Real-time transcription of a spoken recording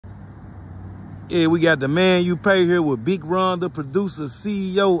Yeah, we got the man you pay here with Big Ron, the producer,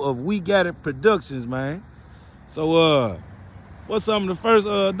 CEO of We Got It Productions, man. So, what's some of the first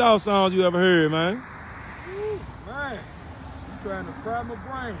Dolph songs you ever heard, man? Ooh, man, you trying to fry my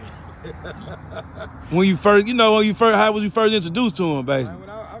brain. When you first, how was you first introduced to him, basically? Man,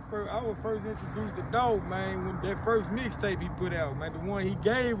 when I was first introduced to Dolph, man, when that first mixtape he put out, man, the one he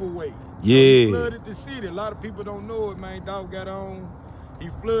gave away. Yeah. He flooded the city. A lot of people don't know it, man. Dolph got on. He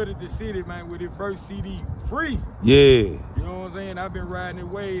flooded the city, man, with his first CD, Free. Yeah. You know what I'm saying? I've been riding the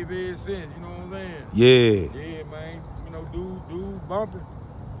wave ever since, you know what I'm saying? Yeah. Yeah, man. You know, dude bumping.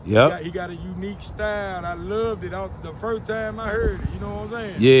 Yep. He got a unique style. I loved it the first time I heard it, you know what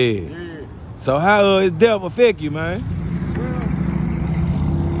I'm saying? Yeah. Yeah. So how his death affect you, man?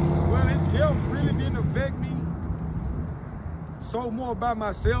 Well, his death really didn't affect me so more about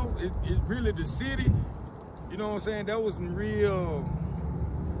myself. It's really the city. You know what I'm saying? That was some real...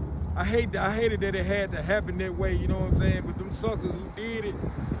 I hated that it had to happen that way, you know what I'm saying? But them suckers who did it,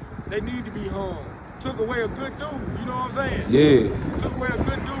 they need to be hung. Took away a good dude, you know what I'm saying? Yeah. Took away a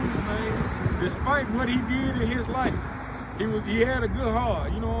good dude, man. Despite what he did in his life, he had a good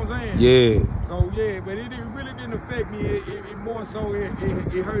heart, you know what I'm saying? Yeah. So yeah, but it really didn't affect me. It more so it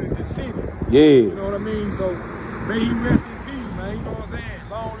hurted the city. Yeah. You know what I mean? So may he rest in peace, man. You know what I'm saying?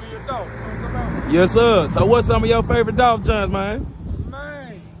 Long live Dolph. You know what I'm talking about? Yes, sir. So what's some of your favorite Dolph joints, man?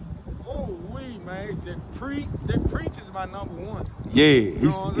 That preach is my number one. Yeah, you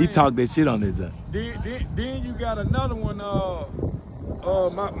know he talked that shit on this joint. Then you got another one.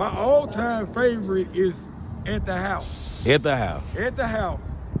 My all-time favorite is At the House. At the House. At the House.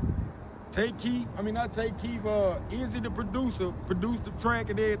 Izzy the producer produced the track,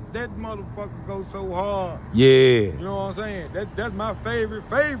 and that motherfucker goes so hard. Yeah. You know what I'm saying? That's my favorite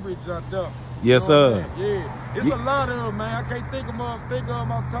out there. Yes, sir. Yeah. It's a lot of them, man. I can't think of them off the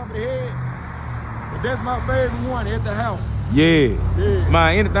top of the head. But that's my favorite one, At the House. Yeah. Yeah.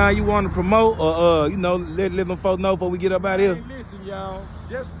 Man, anything you want to promote or, let them folks know before we get up out here? Listen, y'all.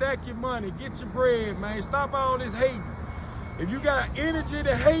 Just stack your money. Get your bread, man. Stop all this hating. If you got energy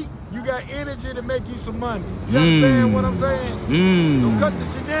to hate, you got energy to make you some money. You understand what I'm saying? Don't cut the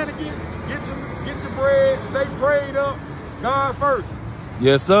shenanigans. Get your bread. Stay prayed up. God first.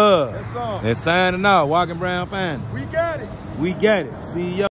 Yes, sir. That's all. And signing out. Walking Brown Fan. We got it. We got it. C.E.O.